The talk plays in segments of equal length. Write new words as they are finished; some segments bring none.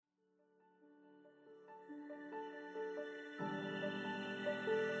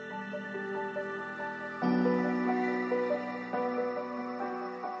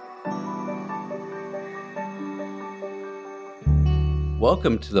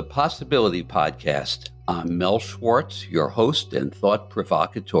Welcome to the Possibility Podcast. I'm Mel Schwartz, your host and thought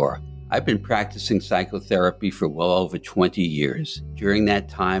provocateur. I've been practicing psychotherapy for well over 20 years. During that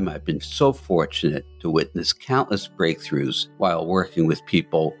time, I've been so fortunate to witness countless breakthroughs while working with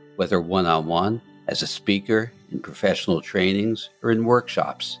people, whether one-on-one, as a speaker, in professional trainings, or in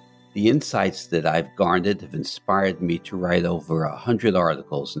workshops. The insights that I've garnered have inspired me to write over 100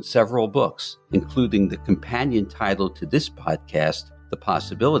 articles and several books, including the companion title to this podcast, The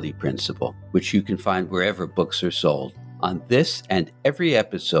Possibility Principle, which you can find wherever books are sold. On this and every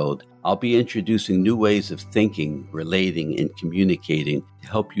episode, I'll be introducing new ways of thinking, relating, and communicating to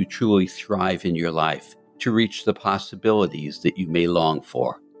help you truly thrive in your life, to reach the possibilities that you may long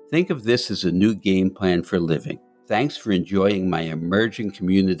for. Think of this as a new game plan for living. Thanks for enjoying my emerging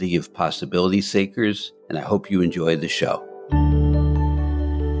community of possibility seekers, and I hope you enjoy the show.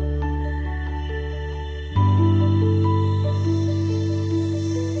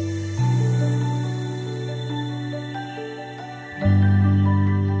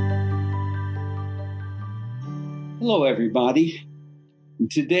 Hello, everybody.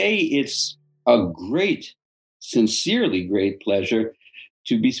 Today, it's a sincerely great pleasure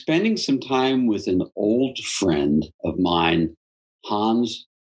to be spending some time with an old friend of mine, Hans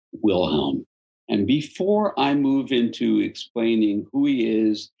Wilhelm. And before I move into explaining who he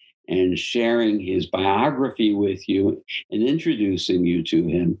is and sharing his biography with you and introducing you to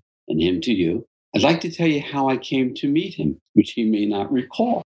him and him to you, I'd like to tell you how I came to meet him, which he may not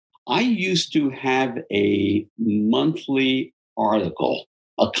recall. I used to have a monthly article,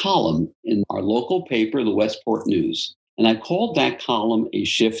 a column in our local paper, the Westport News. And I called that column A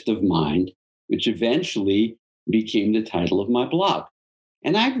Shift of Mind, which eventually became the title of my blog.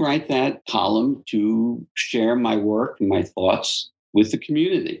 And I'd write that column to share my work and my thoughts with the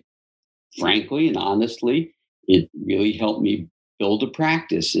community. Frankly and honestly, it really helped me build a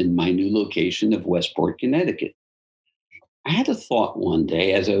practice in my new location of Westport, Connecticut. I had a thought one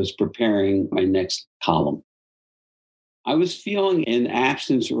day as I was preparing my next column. I was feeling an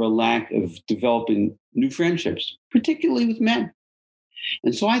absence or a lack of developing new friendships, particularly with men.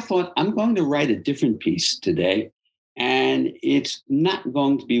 And so I thought, I'm going to write a different piece today, and it's not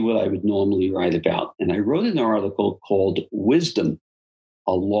going to be what I would normally write about. And I wrote an article called Wisdom,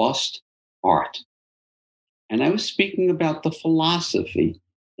 a Lost Art. And I was speaking about the philosophy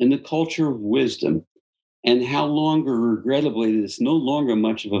and the culture of wisdom and how regrettably, there's no longer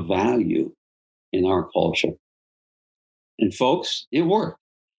much of a value in our culture. And folks, it worked.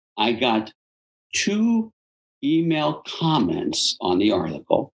 I got 2 email comments on the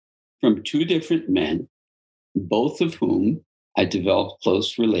article from 2 different men, both of whom I developed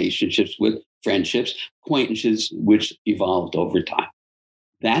close relationships with, friendships, acquaintances, which evolved over time.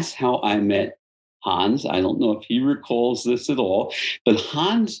 That's how I met Hans. I don't know if he recalls this at all, but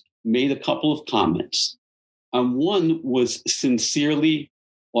Hans made a couple of comments. One was sincerely,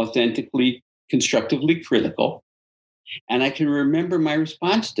 authentically, constructively critical. And I can remember my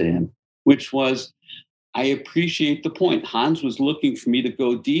response to him, which was, I appreciate the point. Hans was looking for me to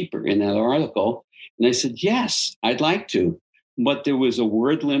go deeper in that article. And I said, yes, I'd like to. But there was a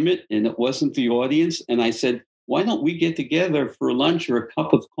word limit and it wasn't the audience. And I said, why don't we get together for lunch or a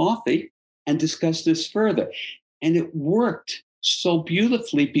cup of coffee and discuss this further? And it worked so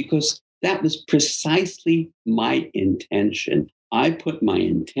beautifully because that was precisely my intention. I put my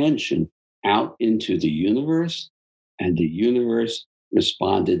intention out into the universe, and the universe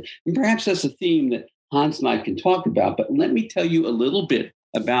responded. And perhaps that's a theme that Hans and I can talk about, but let me tell you a little bit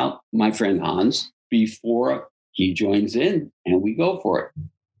about my friend Hans before he joins in and we go for it.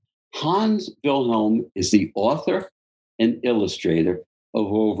 Hans Wilhelm is the author and illustrator of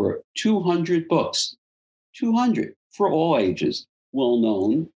over 200 books, 200 for all ages, well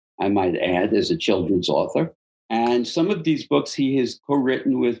known, I might add, as a children's author. And some of these books he has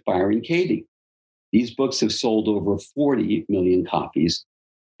co-written with Byron Katie. These books have sold over 40 million copies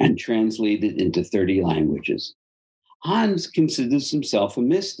and translated into 30 languages. Hans considers himself a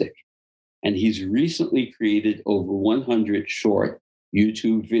mystic, and he's recently created over 100 short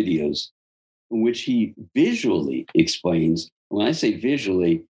YouTube videos in which he visually explains, when I say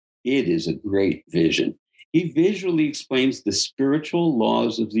visually, it is a great vision. He visually explains the spiritual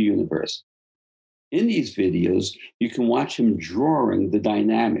laws of the universe. In these videos, you can watch him drawing the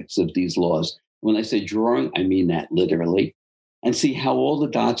dynamics of these laws. When I say drawing, I mean that literally, and see how all the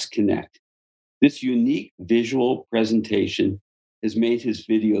dots connect. This unique visual presentation has made his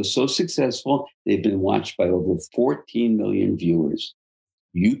videos so successful, they've been watched by over 14 million viewers.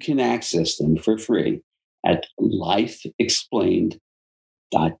 You can access them for free at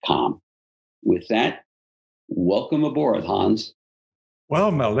lifeexplained.com. With that, welcome aboard, Hans. Well,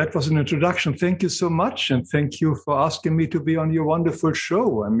 Mel, that was an introduction. Thank you so much. And thank you for asking me to be on your wonderful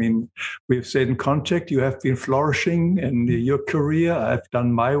show. I mean, we've stayed in contact. You have been flourishing in your career. I've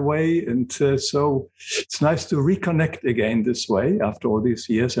done my way. And so it's nice to reconnect again this way after all these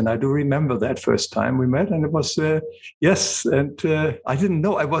years. And I do remember that first time we met. And it was, yes. And I didn't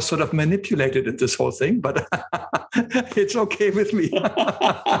know I was sort of manipulated in this whole thing, but it's okay with me.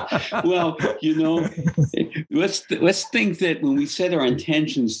 Well, let's think that when we set our intentions,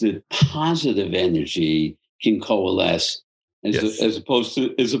 that positive energy can coalesce as opposed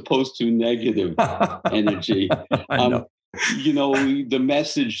to negative energy. I know. The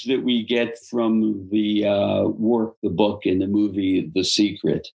message that we get from the work, the book, and the movie, The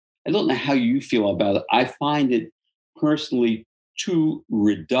Secret. I don't know how you feel about it. I find it personally too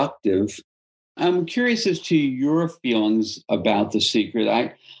reductive. I'm curious as to your feelings about The Secret.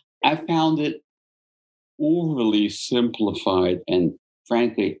 I found it overly simplified, and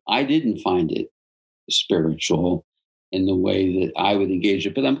frankly, I didn't find it spiritual in the way that I would engage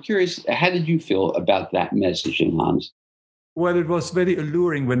it. But I'm curious, how did you feel about that messaging, Hans? Well, it was very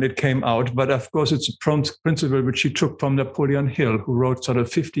alluring when it came out, but of course it's a principle which he took from Napoleon Hill, who wrote sort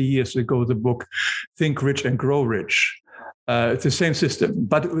of 50 years ago the book Think Rich and Grow Rich. It's the same system.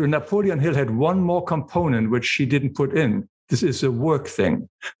 But Napoleon Hill had one more component which he didn't put in. This is a work thing.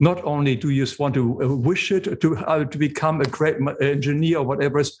 Not only do you just want to wish it to become a great engineer or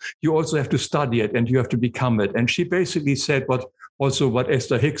whatever else, you also have to study it and you have to become it. And she basically said what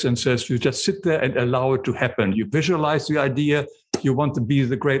Esther Hickson says, you just sit there and allow it to happen. You visualize the idea, you want to be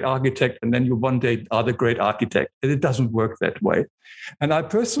the great architect, and then you one day are the great architect. And it doesn't work that way. And I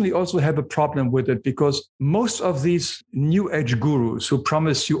personally also have a problem with it because most of these new age gurus who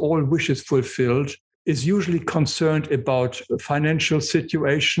promise you all wishes fulfilled is usually concerned about financial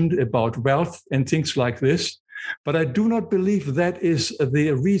situation, about wealth and things like this. But I do not believe that is the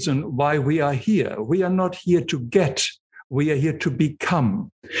reason why we are here. We are not here to get. We are here to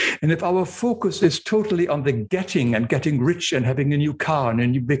become. And if our focus is totally on the getting and getting rich and having a new car and a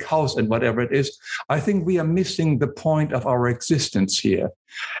new big house and whatever it is, I think we are missing the point of our existence here.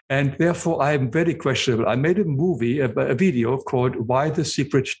 And therefore, I am very questionable. I made a movie, a video called Why the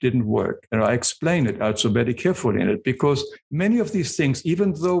Secret Didn't Work. And I explain it also very carefully in it, because many of these things,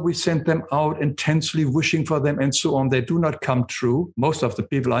 even though we sent them out intensely wishing for them and so on, they do not come true. Most of the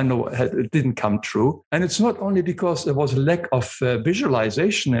people I know didn't come true. And it's not only because there was lack of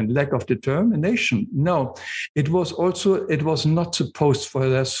visualization and lack of determination. No, it was not supposed for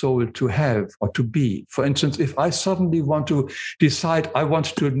their soul to have or to be. For instance, if I suddenly want to decide I want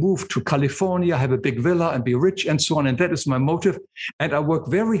to move to California, have a big villa and be rich and so on, and that is my motive, and I work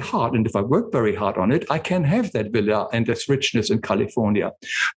very hard, and if I work very hard on it, I can have that villa and this richness in California.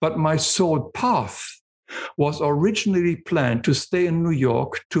 But my soul path was originally planned to stay in New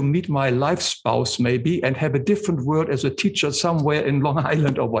York, to meet my life spouse maybe, and have a different world as a teacher somewhere in Long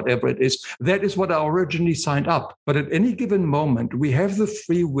Island or whatever it is. That is what I originally signed up. But at any given moment, we have the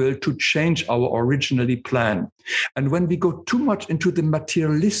free will to change our originally plan. And when we go too much into the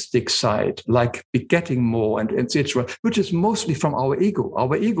materialistic side, like getting more and etc., which is mostly from our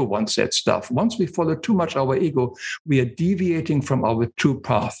ego wants that stuff. Once we follow too much our ego, we are deviating from our true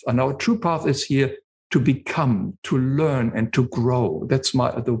path. And our true path is here to become, to learn, and to grow. That's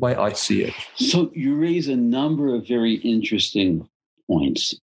the way I see it. So you raise a number of very interesting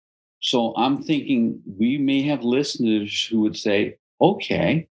points. So I'm thinking we may have listeners who would say,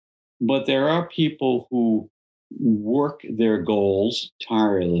 okay, but there are people who work their goals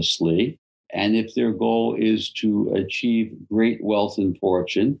tirelessly. And if their goal is to achieve great wealth and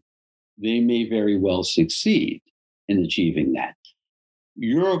fortune, they may very well succeed in achieving that.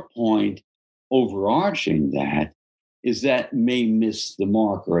 Your point overarching that is that may miss the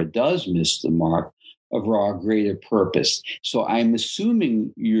mark, or it does miss the mark of our greater purpose. So I'm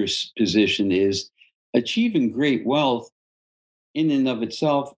assuming your position is achieving great wealth in and of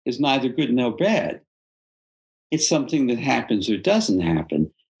itself is neither good nor bad. It's something that happens or doesn't happen,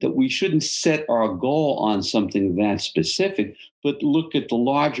 that we shouldn't set our goal on something that specific, but look at the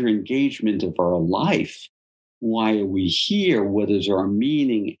larger engagement of our life. Why are we here? What is our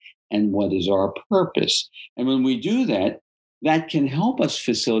meaning? And what is our purpose? And when we do that, that can help us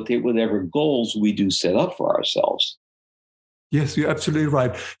facilitate whatever goals we do set up for ourselves. Yes, you're absolutely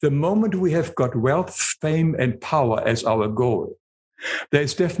right. The moment we have got wealth, fame, and power as our goal, there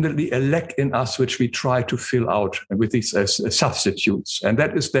is definitely a lack in us which we try to fill out with these substitutes. And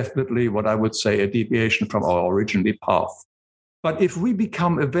that is definitely what I would say a deviation from our original path. But if we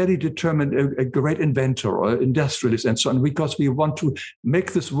become a very determined, a great inventor or industrialist and so on, because we want to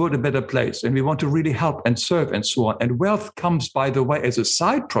make this world a better place and we want to really help and serve and so on, and wealth comes, by the way, as a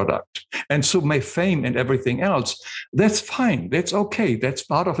side product, and so may fame and everything else, that's fine. That's okay. That's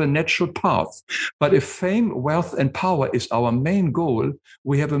part of a natural path. But if fame, wealth, and power is our main goal,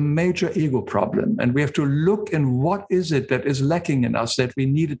 we have a major ego problem. And we have to look in what is it that is lacking in us that we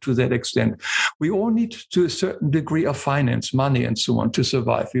need it to that extent. We all need to a certain degree of finance, money, and so on to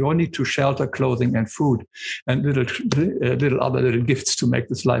survive. We all need to shelter, clothing, and food, and little other little gifts to make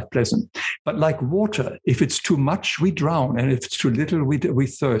this life pleasant. But like water, if it's too much, we drown, and if it's too little, we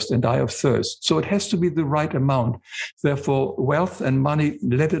thirst and die of thirst. So it has to be the right amount. Therefore, wealth and money,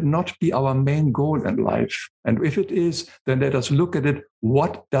 let it not be our main goal in life. And if it is, then let us look at it.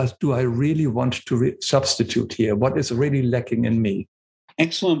 What do I really want to substitute here? What is really lacking in me?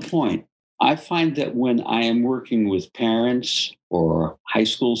 Excellent point. I find that when I am working with parents or high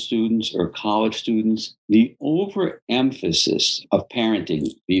school students or college students, the overemphasis of parenting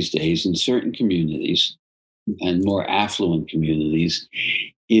these days in certain communities and more affluent communities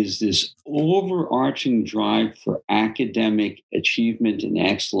is this overarching drive for academic achievement and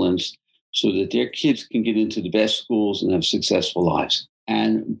excellence so that their kids can get into the best schools and have successful lives.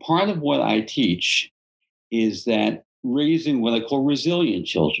 And part of what I teach is that raising what I call resilient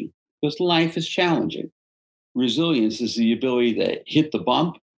children, because life is challenging. Resilience is the ability to hit the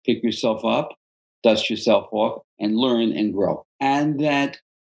bump, pick yourself up, dust yourself off, and learn and grow. And that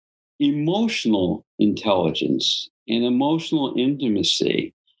emotional intelligence and emotional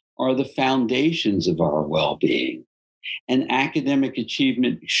intimacy are the foundations of our well-being. And academic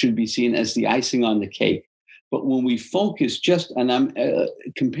achievement should be seen as the icing on the cake. But when we focus just, and I'm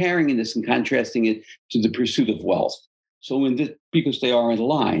comparing this and contrasting it to the pursuit of wealth. So because they are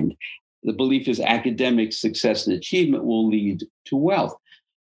aligned, the belief is academic success and achievement will lead to wealth.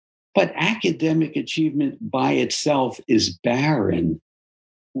 But academic achievement by itself is barren.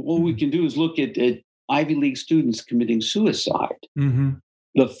 What we can do is look at Ivy League students committing suicide. Mm-hmm.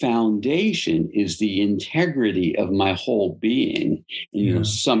 The foundation is the integrity of my whole being. And,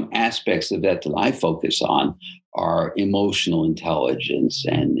 some aspects of that I focus on are emotional intelligence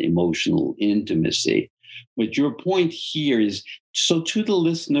and emotional intimacy. But your point here is, so to the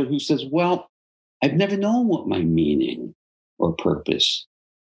listener who says, well, I've never known what my meaning or purpose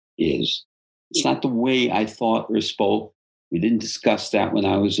is. It's not the way I thought or spoke. We didn't discuss that when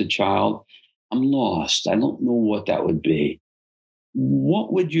I was a child. I'm lost. I don't know what that would be.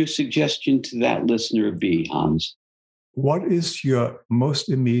 What would your suggestion to that listener be, Hans? What is your most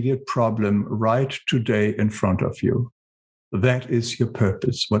immediate problem right today in front of you? That is your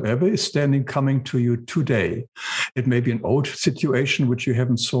purpose. Whatever is coming to you today, it may be an old situation which you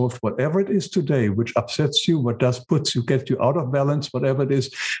haven't solved, whatever it is today, which upsets you, gets you out of balance, whatever it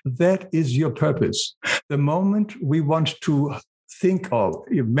is, that is your purpose. The moment we want to think or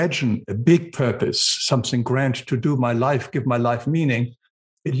imagine a big purpose, something grand to do my life, give my life meaning,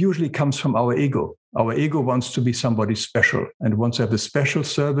 it usually comes from our ego. Our ego wants to be somebody special and wants to have a special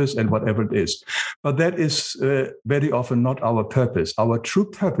service and whatever it is. But that is very often not our purpose. Our true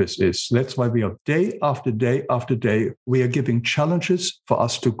purpose is, that's why we are day after day after day, we are giving challenges for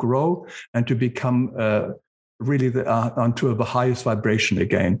us to grow and to become really onto the highest vibration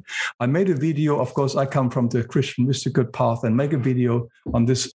again. I made a video, of course, I come from the Christian mystical path, and make a video on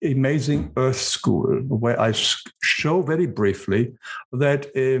this amazing Earth School where I show very briefly that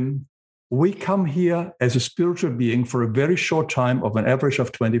we come here as a spiritual being for a very short time of an average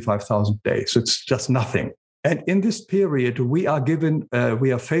of 25,000 days. So it's just nothing. And in this period, we are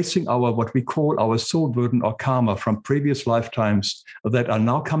facing what we call our soul burden or karma from previous lifetimes that are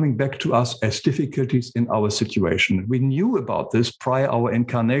now coming back to us as difficulties in our situation. We knew about this prior our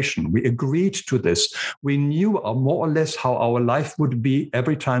incarnation. We agreed to this. We knew more or less how our life would be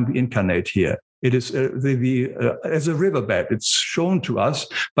every time we incarnate here. It is as a riverbed. It's shown to us,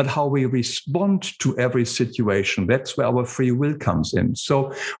 but how we respond to every situation, that's where our free will comes in.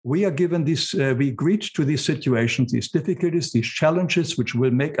 So we are given this, we agreed to these situations, these difficulties, these challenges, which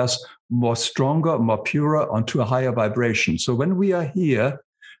will make us more stronger, more purer, onto a higher vibration. So when we are here,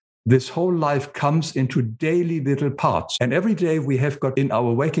 this whole life comes into daily little parts. And every day we have got in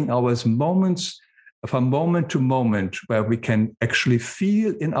our waking hours moments from moment to moment where we can actually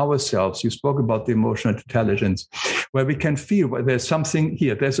feel in ourselves. You spoke about the emotional intelligence, where we can feel where there's something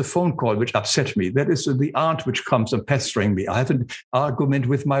here. There's a phone call which upset me. That is the aunt which comes and pestering me. I have an argument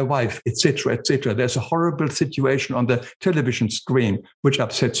with my wife, etc., etc. There's a horrible situation on the television screen which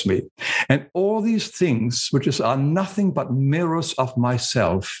upsets me. And all these things, which are nothing but mirrors of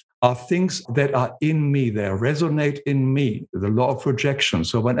myself, are things that are in me, they resonate in me, the law of projection.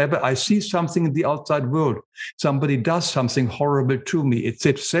 So whenever I see something in the outside world, somebody does something horrible to me, it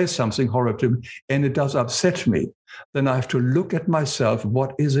says something horrible to me, and it does upset me, then I have to look at myself,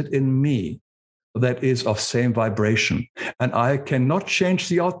 what is it in me that is of same vibration? And I cannot change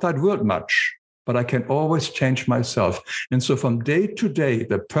the outside world much, but I can always change myself. And so from day to day,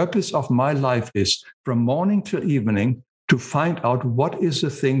 the purpose of my life is from morning till evening to find out what is the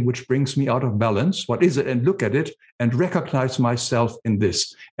thing which brings me out of balance, what is it, and look at it and recognize myself in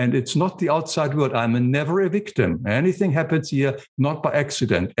this. And it's not the outside world. I'm never a victim. Anything happens here, not by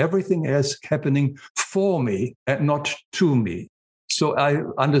accident. Everything is happening for me and not to me. So I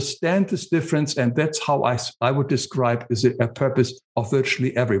understand this difference, and that's how I would describe is a purpose of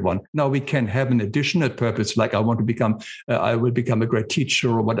virtually everyone. Now we can have an additional purpose, like I will become a great teacher,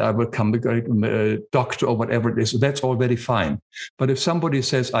 or what I will become a great doctor, or whatever it is. That's all very fine. But if somebody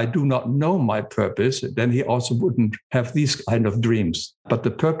says, I do not know my purpose, then he also wouldn't have these kind of dreams. But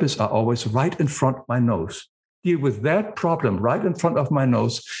the purpose are always right in front of my nose. Deal with that problem right in front of my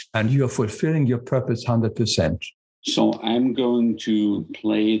nose, and you are fulfilling your purpose 100%. So I'm going to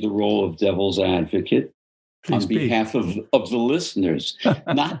play the role of devil's advocate. Please on behalf of the listeners.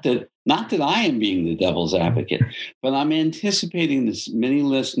 not that I am being the devil's advocate, but I'm anticipating this. Many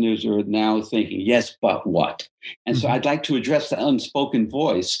listeners are now thinking, yes, but what? And so I'd like to address the unspoken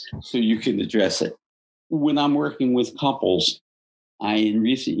voice so you can address it. When I'm working with couples, I, in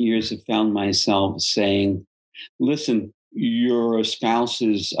recent years, have found myself saying, listen, your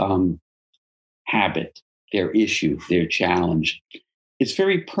spouse's habit, their issue, their challenge, it's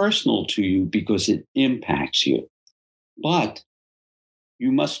very personal to you because it impacts you. But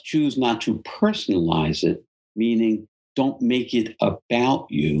you must choose not to personalize it, meaning don't make it about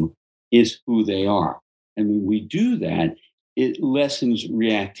you, is who they are. And when we do that, it lessens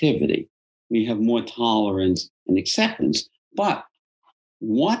reactivity. We have more tolerance and acceptance. But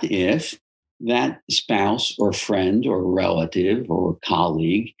what if that spouse or friend or relative or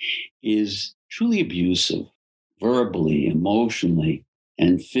colleague is truly abusive, verbally, emotionally,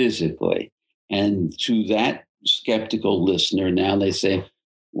 and physically? And to that skeptical listener, now they say,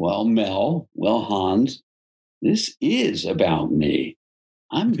 well, Mel, well, Hans, this is about me.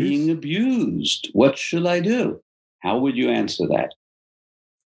 I'm being abused. What should I do? How would you answer that?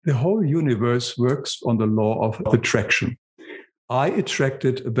 The whole universe works on the law of attraction. I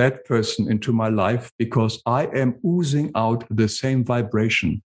attracted that person into my life because I am oozing out the same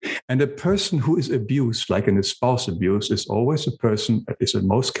vibration. And a person who is abused, like in a spouse abuse, is always a person, at least in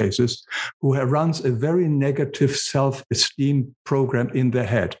most cases, who runs a very negative self-esteem program in their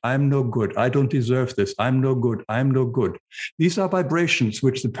head. I'm no good. I don't deserve this. I'm no good. I'm no good. These are vibrations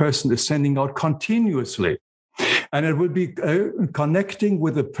which the person is sending out continuously. And it will be connecting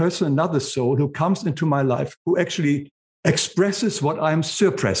with a person, another soul who comes into my life, who actually expresses what I'm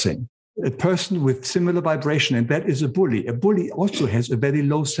suppressing. A person with similar vibration, and that is a bully. A bully also has a very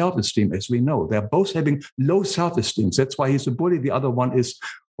low self-esteem, as we know. They're both having low self-esteem. That's why he's a bully. The other one is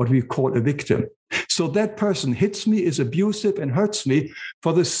what we call a victim. So that person hits me, is abusive, and hurts me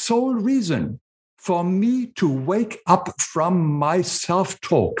for the sole reason for me to wake up from my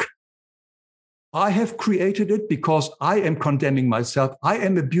self-talk. I have created it because I am condemning myself. I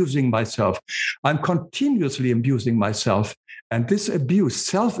am abusing myself. I'm continuously abusing myself. And this abuse,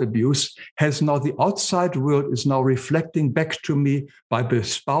 self-abuse, has now the outside world is now reflecting back to me by the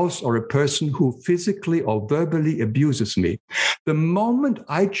spouse or a person who physically or verbally abuses me. The moment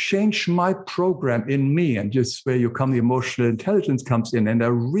I change my program in me, and just where the emotional intelligence comes in, and I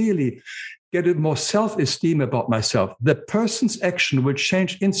really get a more self-esteem about myself, the person's action will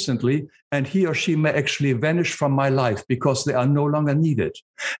change instantly, and he or she may actually vanish from my life because they are no longer needed.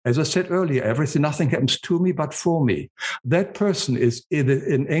 As I said earlier, nothing happens to me but for me. That person is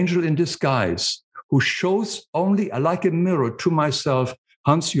an angel in disguise who shows only like a mirror to myself,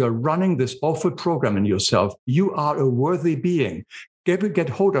 Hans, you are running this awful program in yourself. You are a worthy being. Get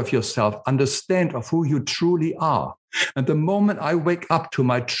hold of yourself, understand of who you truly are. And the moment I wake up to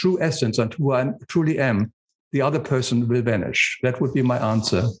my true essence and who I truly am, the other person will vanish. That would be my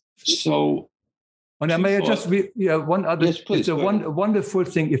answer. So, and may I just read one other? Yes, please. It's a wonderful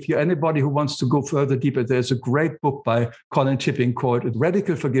thing. If you're anybody who wants to go further deeper, there's a great book by Colin Tipping called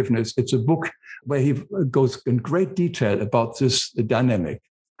Radical Forgiveness. It's a book where he goes in great detail about this dynamic.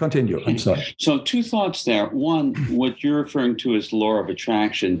 Continue. Okay. I'm sorry. So 2 thoughts there. One, what you're referring to as law of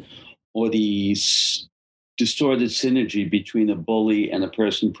attraction, or the distorted synergy between a bully and a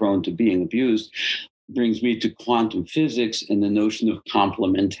person prone to being abused, brings me to quantum physics and the notion of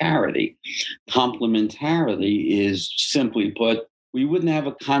complementarity. Complementarity is, simply put, We wouldn't have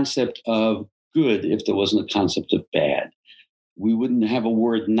a concept of good if there wasn't a concept of bad. We wouldn't have a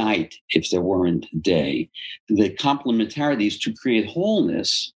word night if there weren't day. The complementarities to create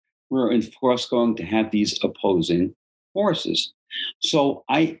wholeness, we're of course going to have these opposing forces. So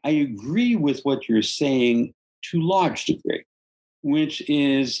I agree with what you're saying to a large degree, which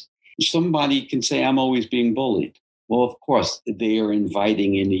is somebody can say, I'm always being bullied. Well, of course, they are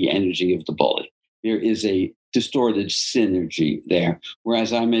inviting in the energy of the bully. There is a distorted synergy there.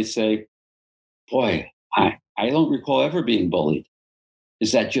 Whereas I may say, boy, I don't recall ever being bullied.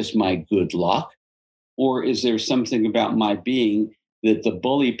 Is that just my good luck? Or is there something about my being that the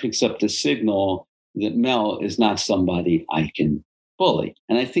bully picks up the signal that Mel is not somebody I can bully?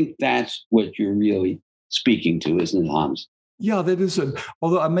 And I think that's what you're really speaking to, isn't it, Hans? Yeah, that is.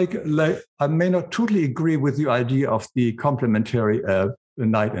 Although I may not totally agree with the idea of the complementary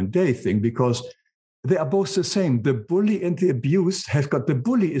night and day thing, because they are both the same. The bully and the abused the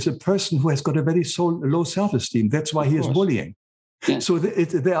bully is a person who has got a very low self-esteem. That's why he is bullying. Yeah. So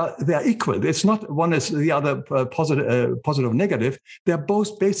they are equal. It's not one is the other positive or negative. They're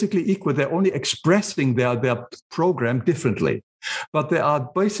both basically equal. They're only expressing their program differently, but they are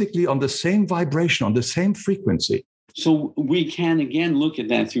basically on the same vibration, on the same frequency. So we can again look at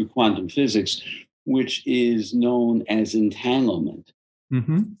that through quantum physics, which is known as entanglement.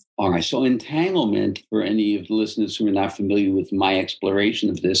 Mm-hmm. All right. So entanglement, for any of the listeners who are not familiar with my exploration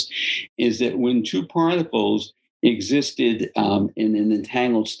of this, is that when two particles existed in an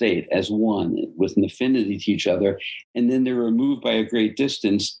entangled state as one with an affinity to each other, and then they're removed by a great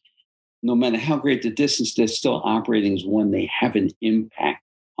distance, no matter how great the distance, they're still operating as one. They have an impact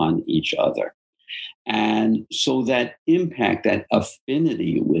on each other. And so that impact, that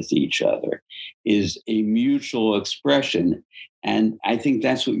affinity with each other is a mutual expression. And I think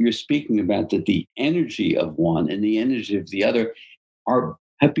that's what you're speaking about, that the energy of one and the energy of the other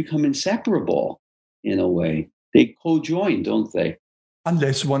have become inseparable in a way. They co-join, don't they?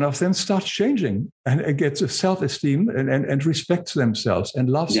 Unless one of them starts changing and gets a self-esteem and respects themselves and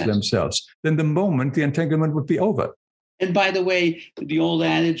loves themselves, then the moment the entanglement would be over. And by the way, the old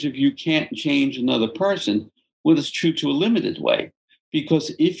adage of you can't change another person, well, it's true to a limited way.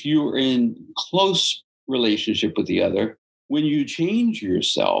 Because if you're in close relationship with the other, when you change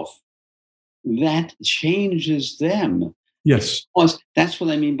yourself, that changes them. Yes. Because that's what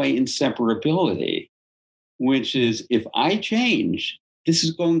I mean by inseparability, which is if I change, this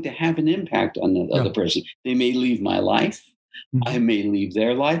is going to have an impact on the other person. They may leave my life, I may leave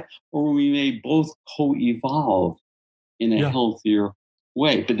their life, or we may both co-evolve in a healthier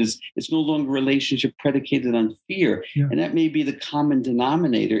way. But it's no longer a relationship predicated on fear. Yeah. And that may be the common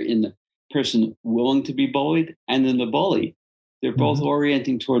denominator in the person willing to be bullied and in the bully. They're both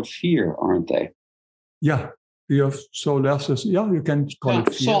orienting toward fear, aren't they? Yeah. You have so left us. Yeah, you can call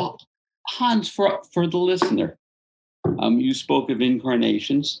it fear. So, Hans, for the listener, you spoke of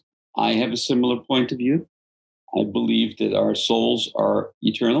incarnations. I have a similar point of view. I believe that our souls are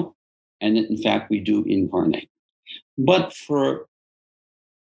eternal and that, in fact, we do incarnate. But for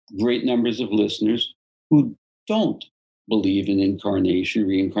great numbers of listeners who don't believe in incarnation,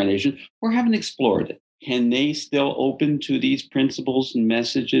 reincarnation, or haven't explored it, can they still open to these principles and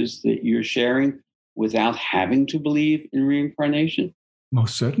messages that you're sharing without having to believe in reincarnation?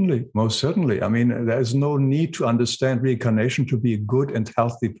 Most certainly. Most certainly. I mean, there's no need to understand reincarnation to be a good and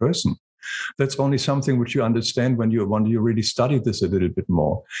healthy person. That's only something which you understand when you really study this a little bit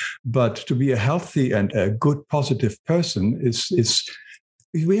more. But to be a healthy and a good, positive person is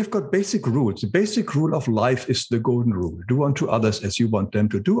we have got basic rules. The basic rule of life is the golden rule. Do unto others as you want them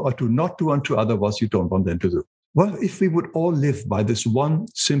to do, or do not do unto others what you don't want them to do. Well, if we would all live by this one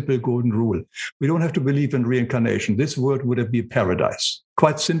simple golden rule, we don't have to believe in reincarnation. This world would be a paradise.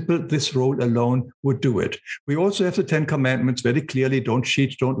 Quite simple. This rule alone would do it. We also have the 10 Commandments very clearly. Don't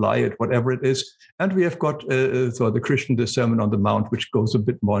cheat, don't lie, whatever it is. And we have got the Christian Sermon on the Mount, which goes a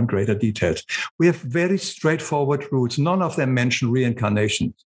bit more in greater details. We have very straightforward rules. None of them mention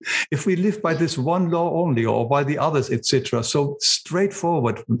reincarnation. If we live by this one law only or by the others, etc., so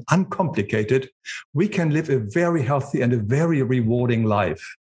straightforward, uncomplicated, we can live a very healthy and a very rewarding life.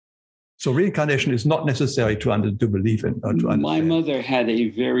 So reincarnation is not necessary to believe in. Or to understand. My mother had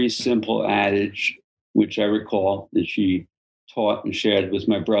a very simple adage, which I recall that she taught and shared with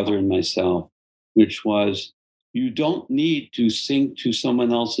my brother and myself, which was, you don't need to sink to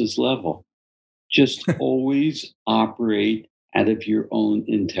someone else's level. Just always operate out of your own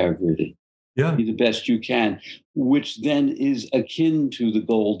integrity. Yeah. Be the best you can, which then is akin to the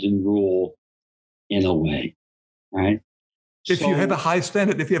golden rule in a way, right? If you have a high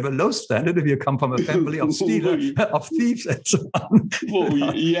standard, if you have a low standard, if you come from a family of of thieves and so on,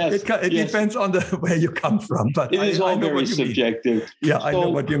 yes, it depends on where you come from. But it is all very subjective. Yeah, I know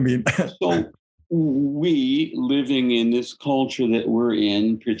what you mean. So we, living in this culture that we're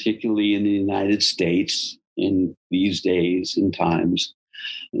in, particularly in the United States in these days and times,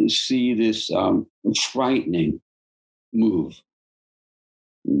 see this frightening move,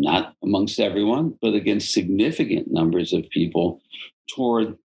 not amongst everyone, but against significant numbers of people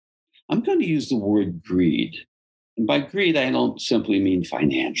toward, I'm going to use the word greed. And by greed, I don't simply mean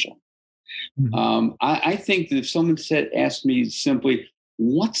financial. Mm-hmm. I think that if someone asked me simply,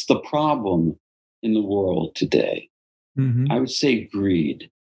 what's the problem in the world today? Mm-hmm. I would say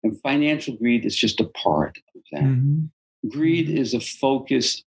greed. And financial greed is just a part of that. Mm-hmm. Greed is a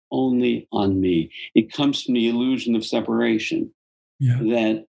focus only on me. It comes from the illusion of separation. Yeah.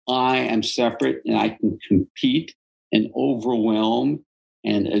 That I am separate and I can compete and overwhelm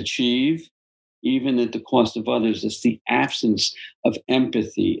and achieve, even at the cost of others. It's the absence of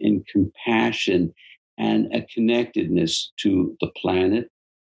empathy and compassion and a connectedness to the planet,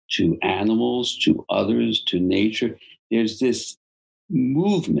 to animals, to others, to nature. There's this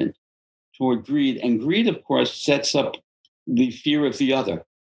movement toward greed. And greed, of course, sets up the fear of the other,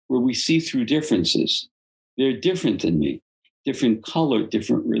 where we see through differences. They're different than me, different color,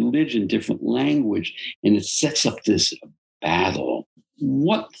 different religion, different language, and it sets up this battle.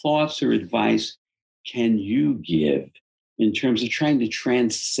 What thoughts or advice can you give in terms of trying to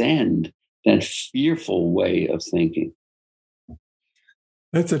transcend that fearful way of thinking?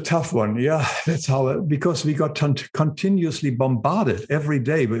 That's a tough one. Yeah, that's how, because we got continuously bombarded every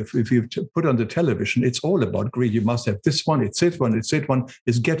day. If you put on the television, it's all about greed. You must have this one, it's it one, it's it one.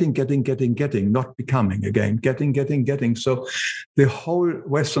 It's getting, not becoming again. Getting. So the whole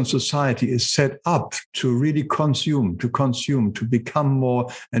Western society is set up to really consume, to become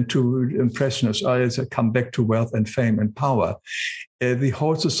more, and to impression us as I come back to wealth and fame and power. The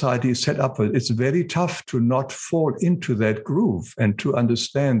whole society is set up for it. It's very tough to not fall into that groove and to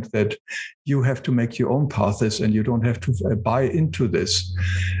understand that you have to make your own paths and you don't have to buy into this.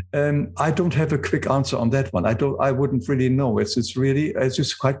 I don't have a quick answer on that one. I wouldn't really know. It's really, as you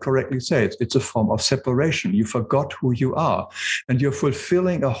quite correctly said, it's a form of separation. You forgot who you are, and you're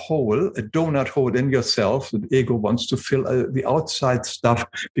fulfilling a hole, a donut hole in yourself. The ego wants to fill the outside stuff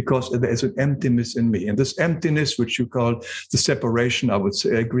because there's an emptiness in me, and this emptiness, which you call the separation, I would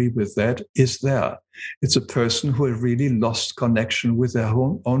say, I agree with that, is there. It's a person who really lost connection with their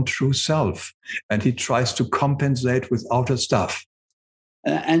own true self, and he tries to compensate with outer stuff.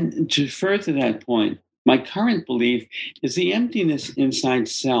 And to further that point, my current belief is the emptiness inside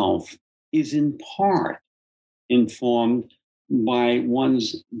self is in part informed by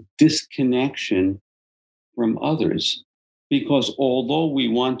one's disconnection from others. Because although we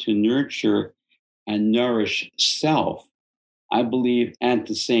want to nurture and nourish self, I believe at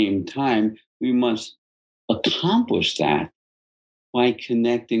the same time, we must accomplish that by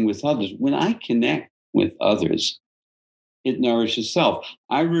connecting with others. When I connect with others, it nourishes self.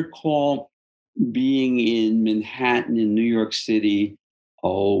 I recall being in Manhattan in New York City.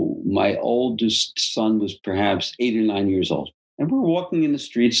 Oh, my oldest son was perhaps 8 or 9 years old. And we're walking in the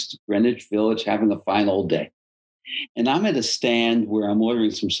streets of Greenwich Village having a fine old day. And I'm at a stand where I'm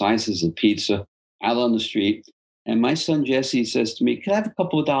ordering some slices of pizza out on the street. And my son, Jesse, says to me, "Can I have a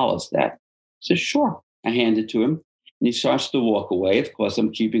couple of dollars, Dad?" I said, "Sure." I hand it to him. And he starts to walk away. Of course,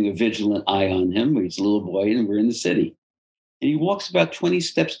 I'm keeping a vigilant eye on him. He's a little boy and we're in the city. And he walks about 20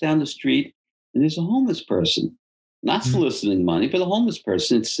 steps down the street, and there's a homeless person, not soliciting money, but a homeless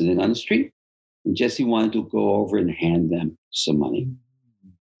person sitting on the street. And Jesse wanted to go over and hand them some money.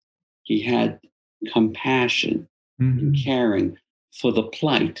 He had compassion and caring for the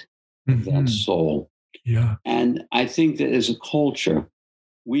plight of that soul. Yeah. And I think that as a culture,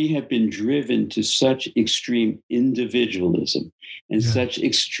 we have been driven to such extreme individualism and such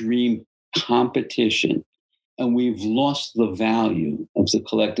extreme competition. And we've lost the value of the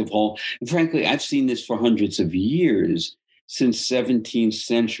collective whole. And frankly, I've seen this for hundreds of years, since 17th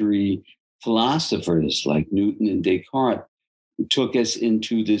century philosophers like Newton and Descartes took us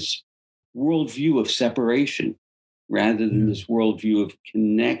into this worldview of separation rather than this worldview of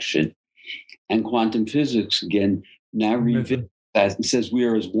connection. And quantum physics, again, now revisits that and says we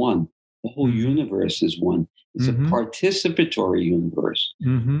are as one. The whole universe is one. It's a participatory universe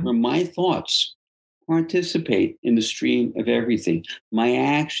where my thoughts participate in the stream of everything. My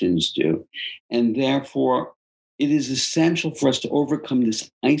actions do. And therefore, it is essential for us to overcome this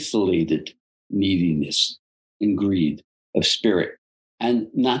isolated neediness and greed of spirit, and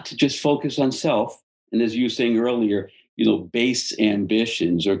not to just focus on self. And as you were saying earlier, base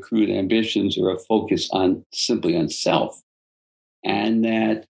ambitions or crude ambitions or a focus on simply on self. And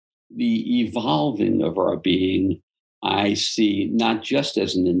that the evolving of our being, I see not just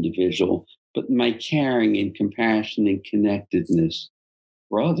as an individual, but my caring and compassion and connectedness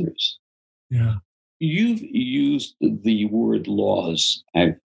for others. Yeah. You've used the word laws.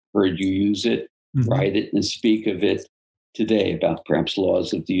 I've heard you use it, write it, and speak of it today about perhaps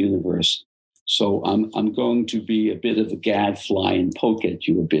laws of the universe. So I'm going to be a bit of a gadfly and poke at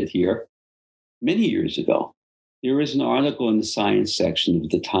you a bit here. Many years ago, there was an article in the science section of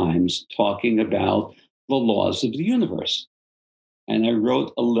the Times talking about the laws of the universe. And I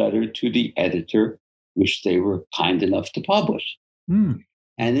wrote a letter to the editor, which they were kind enough to publish. And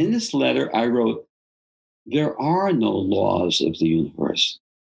in this letter, I wrote, there are no laws of the universe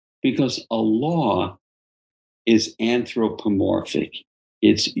because a law is anthropomorphic.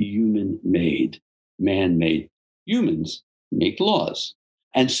 It's human-made, man-made. Humans make laws.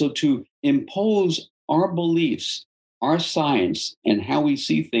 And so to impose our beliefs, our science, and how we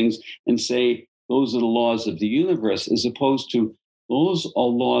see things and say those are the laws of the universe, as opposed to those are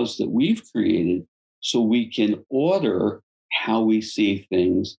laws that we've created so we can order how we see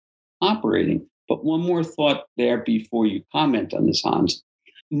things operating. But one more thought there before you comment on this, Hans.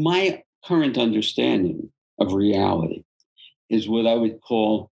 My current understanding of reality is what I would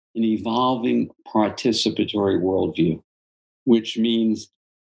call an evolving participatory worldview, which means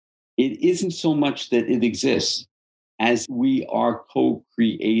it isn't so much that it exists as we are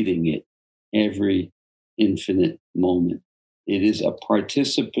co-creating it every infinite moment. It is a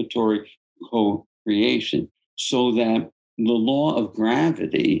participatory co-creation, so that the law of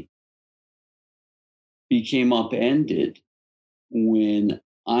gravity became upended when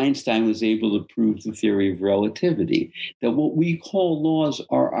Einstein was able to prove the theory of relativity, that what we call laws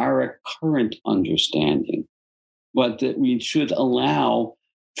are our current understanding, but that we should allow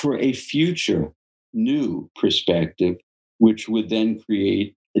for a future new perspective, which would then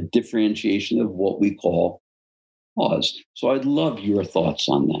create a differentiation of what we call laws. So I'd love your thoughts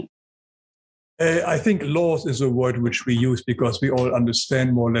on that. I think laws is a word which we use because we all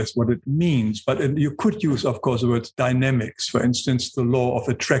understand more or less what it means. But you could use, of course, the word dynamics. For instance, the law of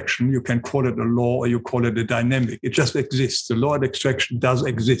attraction, you can call it a law or you call it a dynamic. It just exists. The law of attraction does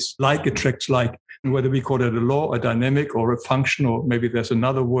exist. Like attracts like. And whether we call it a law, a dynamic, or a function, or maybe there's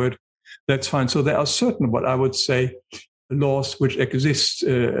another word, that's fine. So there are certain, what I would say, laws which exist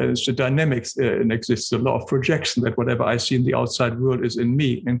as the dynamics and exists, the law of projection, that whatever I see in the outside world is in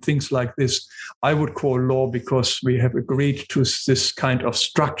me, and things like this I would call law because we have agreed to this kind of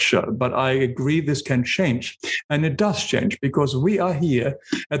structure. But I agree this can change, and it does change because we are here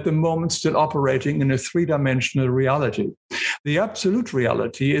at the moment still operating in a three-dimensional reality. The absolute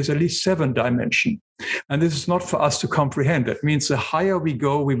reality is at least 7-dimensional. And this is not for us to comprehend. That means the higher we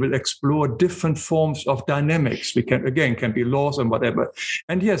go, we will explore different forms of dynamics. We can be laws and whatever.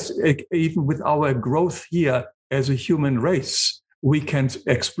 And yes, even with our growth here as a human race, we can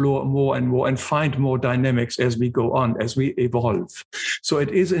explore more and more and find more dynamics as we go on, as we evolve. So it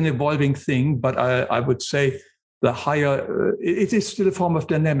is an evolving thing, but I would say the higher, it is still a form of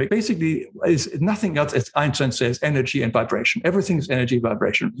dynamic. Basically, is nothing else, as Einstein says, energy and vibration. Everything is energy and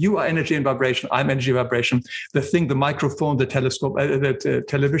vibration. You are energy and vibration. I'm energy and vibration. The thing, the microphone, the telescope, the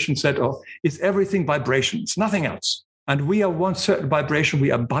television set, is everything vibration. It's nothing else. And we are one certain vibration.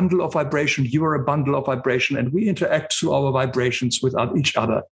 We are a bundle of vibration. You are a bundle of vibration. And we interact through our vibrations with each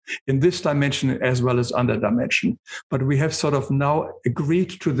other in this dimension as well as other dimension. But we have sort of now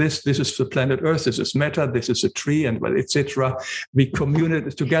agreed to this. This is the planet Earth. This is matter. This is a tree, and well, etc. We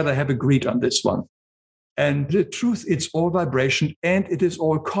communicate together, have agreed on this one. And the truth, it's all vibration and it is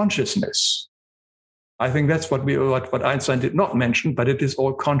all consciousness. I think that's what Einstein did not mention, but it is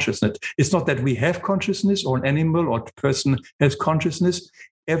all consciousness. It's not that we have consciousness or an animal or a person has consciousness.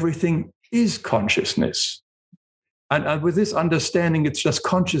 Everything is consciousness. And with this understanding, it's just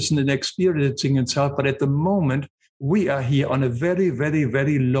consciousness and experiencing itself. But at the moment, we are here on a very, very,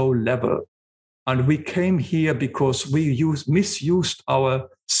 very low level. And we came here because we misused our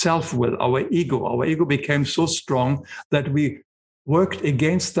self-will, our ego. Our ego became so strong that we worked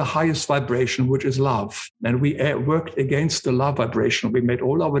against the highest vibration, which is love. And we worked against the love vibration. We made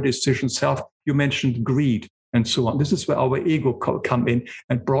all our decisions You mentioned greed and so on. This is where our ego come in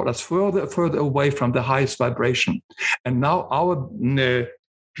and brought us further away from the highest vibration. And now our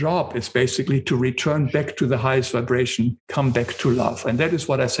job is basically to return back to the highest vibration, come back to love. And that is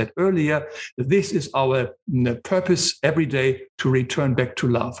what I said earlier. This is our purpose every day, to return back to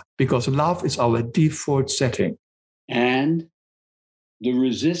love, because love is our default setting. And the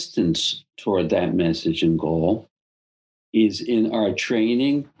resistance toward that message and goal is in our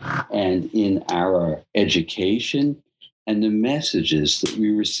training and in our education and the messages that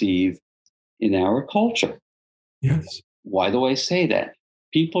we receive in our culture. Yes. Why do I say that?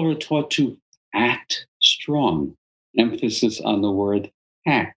 People are taught to act strong, emphasis on the word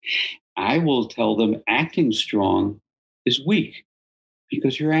act. I will tell them acting strong is weak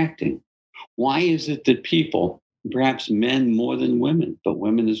because you're acting. Why is it that people, perhaps men more than women, but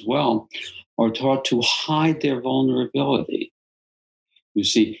women as well, are taught to hide their vulnerability? You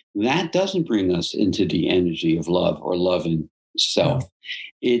see, that doesn't bring us into the energy of love or loving self.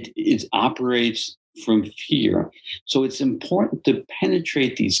 It operates from fear. So it's important to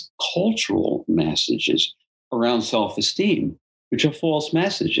penetrate these cultural messages around self-esteem, which are false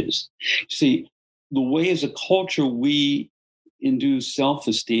messages. See, the way as a culture we induce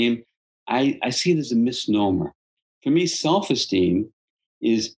self-esteem, I see it as a misnomer. For me, self-esteem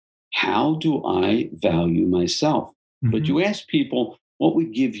is how do I value myself? But you ask people, what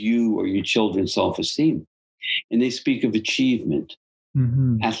would give you or your children self-esteem? And they speak of achievement,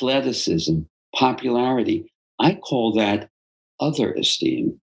 athleticism, popularity. I call that other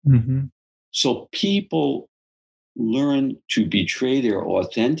esteem. So people learn to betray their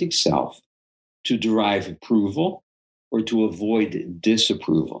authentic self to derive approval or to avoid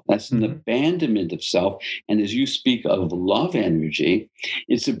disapproval. That's an abandonment of self. And as you speak of love energy,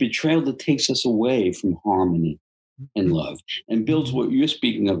 it's a betrayal that takes us away from harmony and love and builds what you're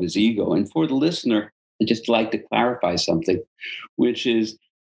speaking of as ego. And for the listener, I'd just like to clarify something, which is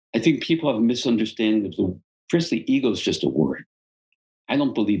I think people have a misunderstanding of firstly, ego is just a word. I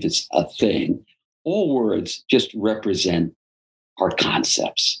don't believe it's a thing. All words just represent our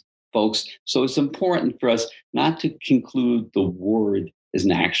concepts, folks. So it's important for us not to conclude the word as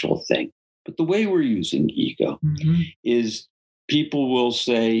an actual thing. But the way we're using ego is people will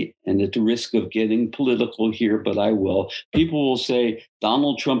say, and at the risk of getting political here, but I will, people will say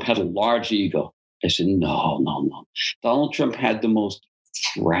Donald Trump had a large ego. I said, no. Donald Trump had the most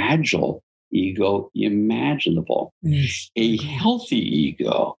fragile ego imaginable. A healthy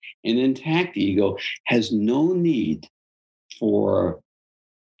ego, an intact ego, has no need for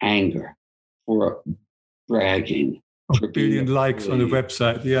anger, for bragging, for billion likes on the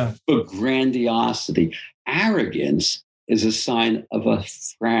website, for grandiosity. Arrogance is a sign of a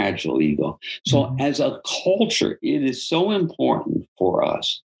fragile ego. So as a culture, it is so important for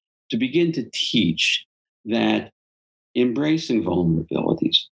us to begin to teach that embracing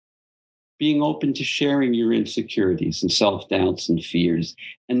vulnerabilities, being open to sharing your insecurities and self-doubts and fears,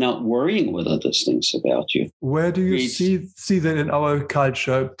 and not worrying what others think about you. Where do you see that in our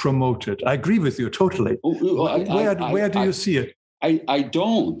culture promoted? I agree with you totally. Where do you see it? I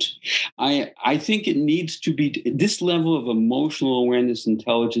don't. I think it needs to be, this level of emotional awareness,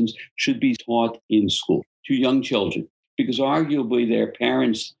 intelligence should be taught in school to young children, because arguably their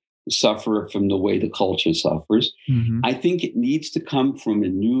parents suffer from the way the culture suffers. I think it needs to come from a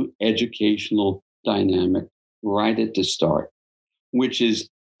new educational dynamic right at the start, which is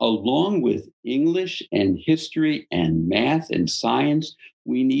along with English and history and math and science,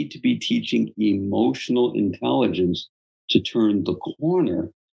 we need to be teaching emotional intelligence to turn the corner,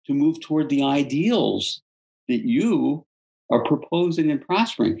 to move toward the ideals that you are proposing and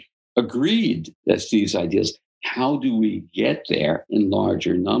prospering. Agreed, that's these ideals. How do we get there in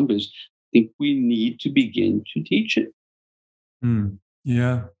larger numbers? I think we need to begin to teach it.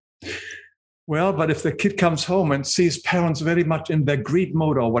 Yeah. Well, but if the kid comes home and sees parents very much in their greed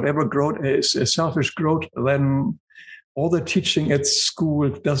mode or whatever growth is, a selfish growth, then all the teaching at school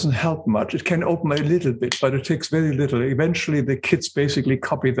doesn't help much. It can open a little bit, but it takes very little. Eventually, the kids basically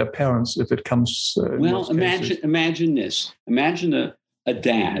copy their parents if it comes. Well, imagine this. Imagine a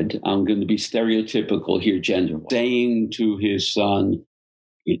dad, I'm going to be stereotypical here, gender, saying to his son,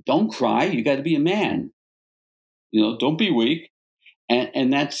 don't cry, you got to be a man. Don't be weak.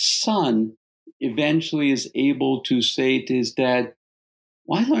 And that son eventually is able to say to his dad,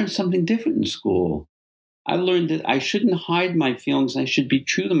 well, I learned something different in school. I learned that I shouldn't hide my feelings. I should be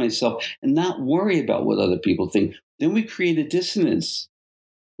true to myself and not worry about what other people think. Then we create a dissonance.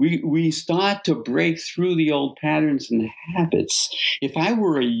 We start to break through the old patterns and habits. If I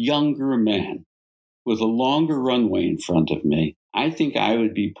were a younger man with a longer runway in front of me, I think I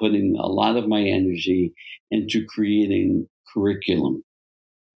would be putting a lot of my energy into creating curriculum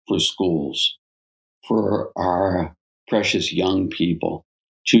for schools, for our precious young people,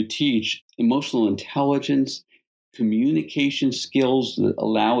 to teach emotional intelligence, communication skills that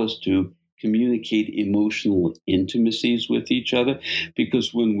allow us to communicate emotional intimacies with each other.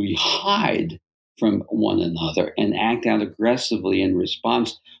 Because when we hide from one another and act out aggressively in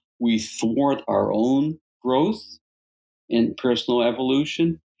response, we thwart our own growth in personal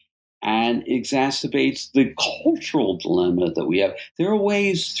evolution and exacerbates the cultural dilemma that we have. There are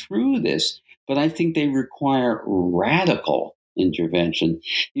ways through this, but I think they require radical intervention.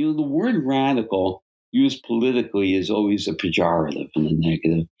 The word radical used politically is always a pejorative and a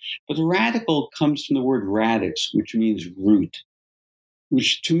negative, but radical comes from the word radix, which means root,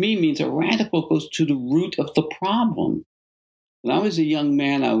 which to me means a radical goes to the root of the problem. When I was a young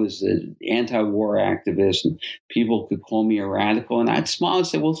man, I was an anti-war activist, and people could call me a radical, and I'd smile and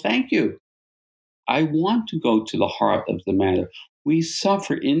say, well, thank you. I want to go to the heart of the matter. We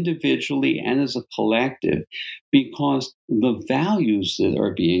suffer individually and as a collective because the values that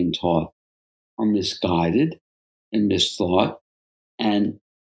are being taught are misguided and misthought, and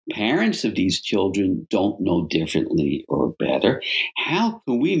parents of these children don't know differently or better. How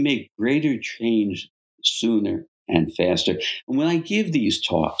can we make greater change sooner and faster? And when I give these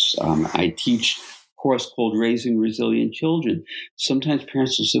talks, I teach a course called Raising Resilient Children. Sometimes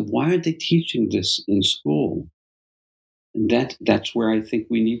parents will say, why aren't they teaching this in school? And that's where I think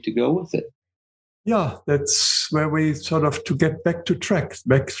we need to go with it. Yeah, that's where we sort of to get back to track,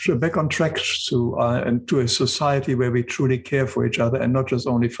 back on track to and to a society where we truly care for each other and not just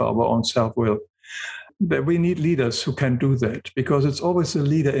only for our own self-will. That we need leaders who can do that, because it's always a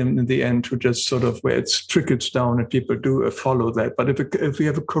leader in the end who just sort of where it trickles down and people do follow that. But if we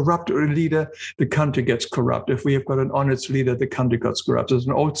have a corrupt leader, the country gets corrupt. If we have got an honest leader, the country gets corrupt. There's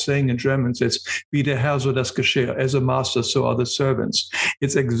an old saying in German says, "Wie der Herr, so das Geschirr." As a master, so are the servants.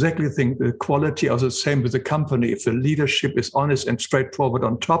 It's exactly the thing. The quality is the same with the company. If the leadership is honest and straightforward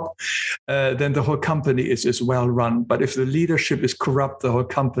on top, then the whole company is well run. But if the leadership is corrupt, the whole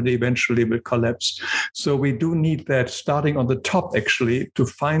company eventually will collapse. So we do need that starting on the top, actually, to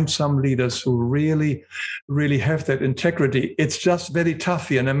find some leaders who really, really have that integrity. It's just very tough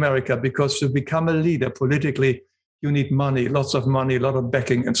here in America because to become a leader politically, you need money, lots of money, a lot of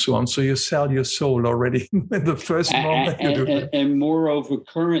backing and so on. So you sell your soul already in the first moment you do that. And moreover,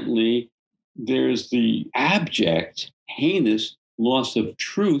 currently, there's the abject, heinous loss of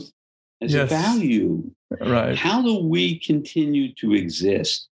truth as a value. Right. How do we continue to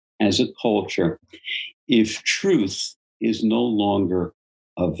exist as a culture if truth is no longer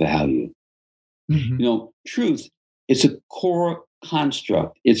of value? Mm-hmm. Truth is a core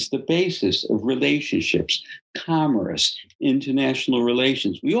construct. It's the basis of relationships, commerce, international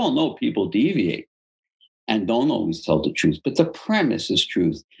relations. We all know people deviate and don't always tell the truth, but the premise is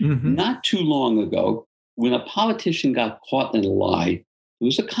truth. Mm-hmm. Not too long ago, when a politician got caught in a lie, there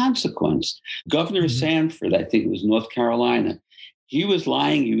was a consequence. Governor Sanford, I think it was North Carolina, he was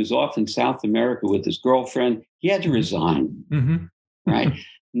lying. He was off in South America with his girlfriend. He had to resign, right?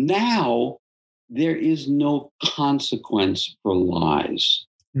 Now, there is no consequence for lies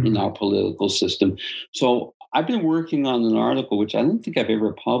in our political system. So I've been working on an article, which I don't think I've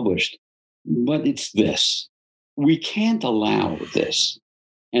ever published, but it's this. We can't allow this.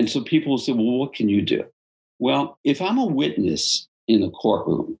 And so people will say, well, what can you do? Well, if I'm a witness in a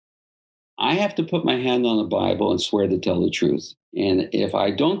courtroom, I have to put my hand on the Bible and swear to tell the truth. And if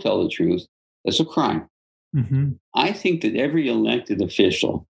I don't tell the truth, that's a crime. I think that every elected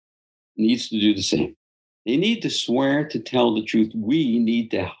official needs to do the same. They need to swear to tell the truth. We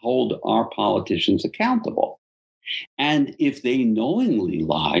need to hold our politicians accountable. And if they knowingly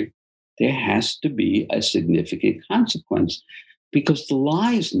lie, there has to be a significant consequence, because the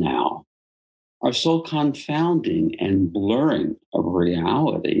lies now are so confounding and blurring of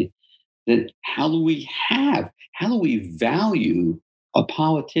reality that how do we value a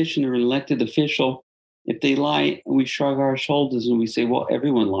politician or an elected official if they lie and we shrug our shoulders and we say, well,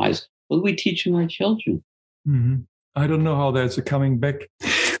 everyone lies? What are we teaching our children? I don't know how that's coming back.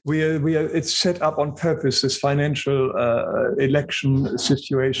 It's set up on purpose, this financial election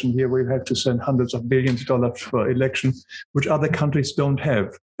situation here. We have to send hundreds of billions of dollars for election, which other countries don't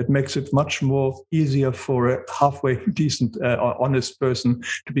have. It makes it much more easier for a halfway decent or honest person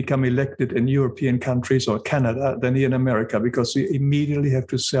to become elected in European countries or Canada than here in America, because you immediately have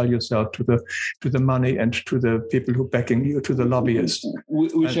to sell yourself to the money and to the people who are backing you, to the lobbyists.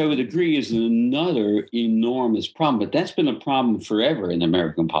 Which I would agree is another enormous problem. But that's been a problem forever in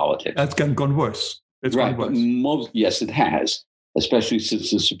American politics. That's gone worse. It's right, gone worse. Yes, it has, especially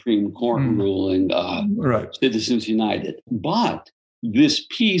since the Supreme Court ruling, Citizens United. But this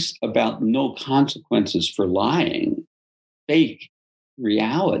piece about no consequences for lying, fake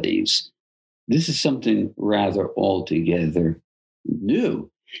realities, this is something rather altogether new.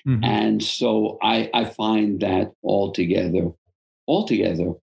 And so I find that altogether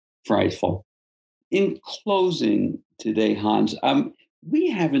frightful. In closing today, Hans, we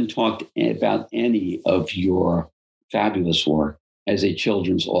haven't talked about any of your fabulous work as a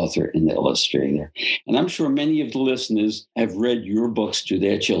children's author and illustrator. And I'm sure many of the listeners have read your books to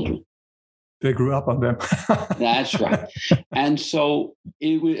their children. They grew up on them. That's right. And so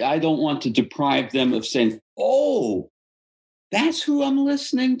I don't want to deprive them of saying, oh, that's who I'm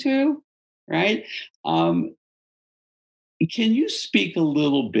listening to, right? Can you speak a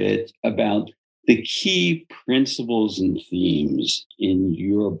little bit about the key principles and themes in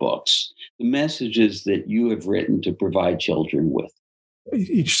your books, the messages that you have written to provide children with?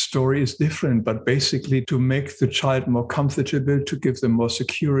 Each story is different, but basically to make the child more comfortable, to give them more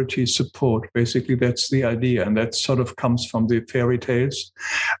security, support. Basically, that's the idea. And that sort of comes from the fairy tales,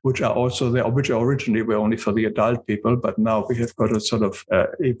 which are also there, which originally were only for the adult people. But now we have got to sort of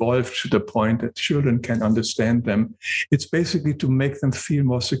evolve to the point that children can understand them. It's basically to make them feel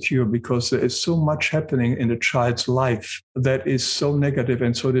more secure, because there is so much happening in a child's life that is so negative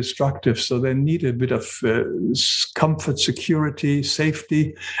and so destructive. So they need a bit of comfort, security, safety.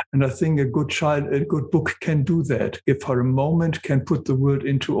 And I think a good book can do that. If for a moment can put the world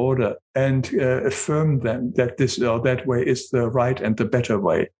into order and affirm them that this or that way is the right and the better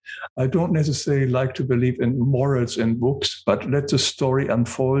way. I don't necessarily like to believe in morals in books, but let the story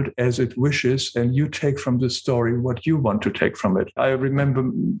unfold as it wishes, and you take from the story what you want to take from it. I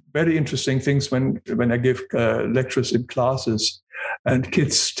remember very interesting things when I give lectures in classes, and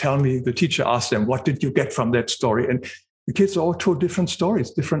kids tell me, the teacher asks them, what did you get from that story? And the kids all told different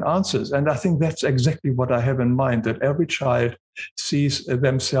stories, different answers. And I think that's exactly what I have in mind, that every child sees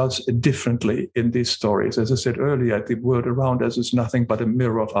themselves differently in these stories. As I said earlier, the world around us is nothing but a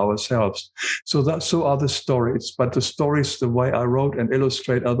mirror of ourselves. So are the stories. But the stories, the way I wrote and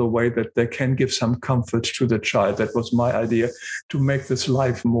illustrate, are the way that they can give some comfort to the child. That was my idea, to make this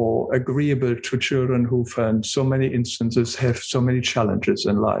life more agreeable to children who, in so many instances, have so many challenges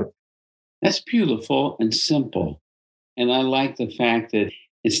in life. That's beautiful and simple. And I like the fact that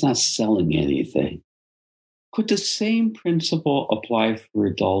it's not selling anything. Could the same principle apply for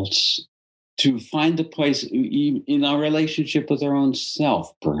adults to find a place in our relationship with our own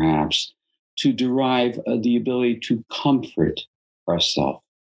self, perhaps, to derive the ability to comfort ourselves?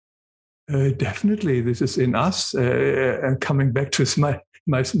 Definitely, this is in us. And coming back to my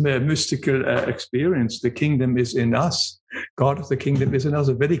mystical experience, the kingdom is in us. God, the kingdom is in us.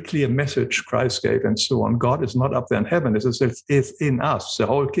 A very clear message Christ gave, and so on. God is not up there in heaven. It's in us. The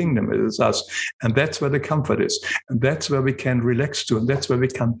whole kingdom is us. And that's where the comfort is. And that's where we can relax to. And that's where we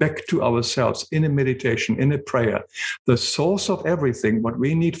come back to ourselves in a meditation, in a prayer. The source of everything, what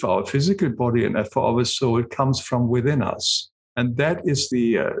we need for our physical body and for our soul, comes from within us. And that is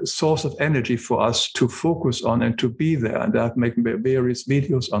the source of energy for us to focus on and to be there. And I've made various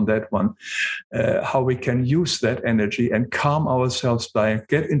videos on that one, how we can use that energy and calm ourselves by,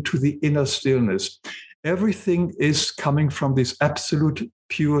 get into the inner stillness. Everything is coming from this absolute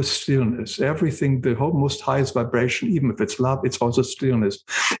pure stillness. Everything, the most highest vibration, even if it's love, it's also stillness.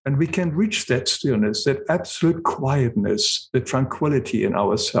 And we can reach that stillness, that absolute quietness, the tranquility in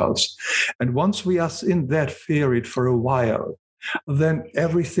ourselves. And once we are in that period for a while, then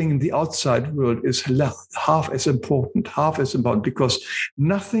everything in the outside world is half as important, because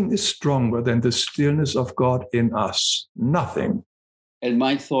nothing is stronger than the stillness of God in us. Nothing. And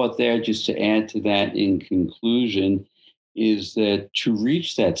my thought there, just to add to that in conclusion, is that to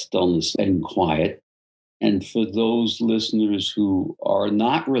reach that stillness and quiet, and for those listeners who are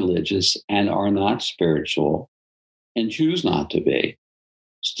not religious and are not spiritual and choose not to be,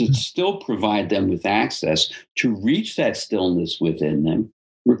 to still provide them with access to reach that stillness within them,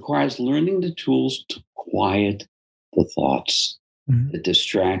 requires learning the tools to quiet the thoughts that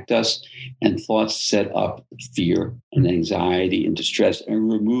distract us, and thoughts set up fear and anxiety and distress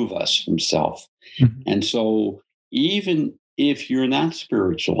and remove us from self. And so even if you're not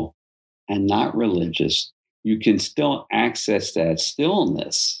spiritual and not religious, you can still access that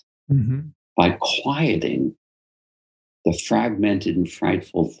stillness by quieting the fragmented and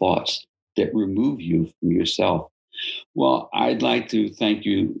frightful thoughts that remove you from yourself. Well, I'd like to thank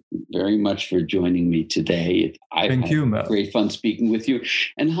you very much for joining me today. Thank you, Matt. Great fun speaking with you.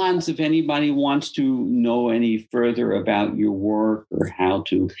 And Hans, if anybody wants to know any further about your work or how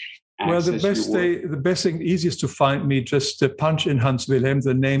to access the best thing, easiest to find me, just punch in Hans Wilhelm,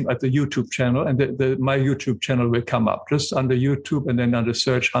 the name at the YouTube channel, and my YouTube channel will come up. Just under YouTube, and then under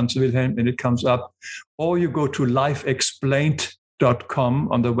search Hans Wilhelm, and it comes up. Or you go to lifeexplained.com,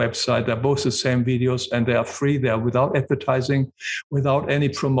 on the website. They're both the same videos, and they are free. They are without advertising, without any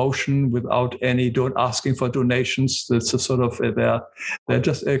promotion, without any asking for donations. It's a sort of they're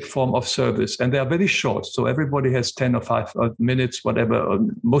just a form of service, and they are very short. So everybody has 10 or 5 minutes, whatever.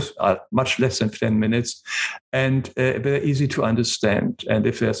 Most are much less than 10 minutes, and very easy to understand. And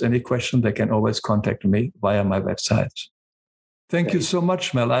if there's any question, they can always contact me via my website. Thank you so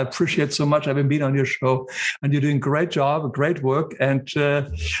much, Mel. I appreciate so much having been on your show, and you're doing a great job, great work, and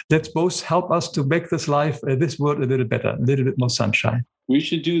let's both help us to make this world a little better, a little bit more sunshine. We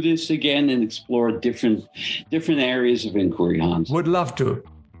should do this again and explore different areas of inquiry, Hans. Would love to.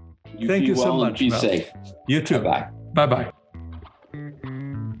 Thank you so much, Be Mel. safe. You too. Bye-bye. Bye-bye.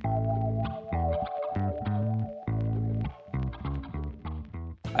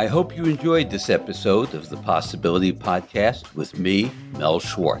 I hope you enjoyed this episode of the Possibility Podcast with me, Mel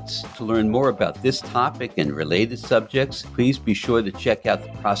Schwartz. To learn more about this topic and related subjects, please be sure to check out The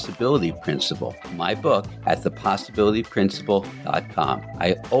Possibility Principle, my book, at thepossibilityprinciple.com.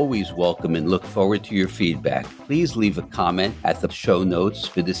 I always welcome and look forward to your feedback. Please leave a comment at the show notes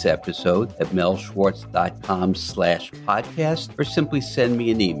for this episode at melschwartz.com/podcast, or simply send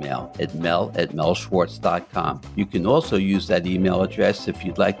me an email at mel@melschwartz.com. You can also use that email address if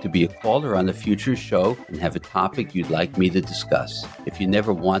you'd like to be a caller on a future show and have a topic you'd like me to discuss. If you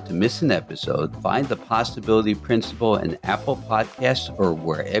never want to miss an episode, find The Possibility Principle in Apple Podcasts or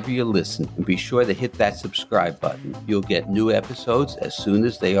wherever you listen, and be sure to hit that subscribe button. You'll get new episodes as soon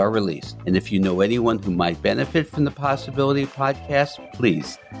as they are released. And if you know anyone who might benefit from The Possibility Podcast,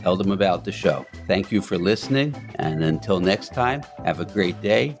 please tell them about the show. Thank you for listening, and until next time, have a great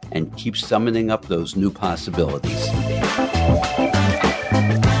day and keep summoning up those new possibilities.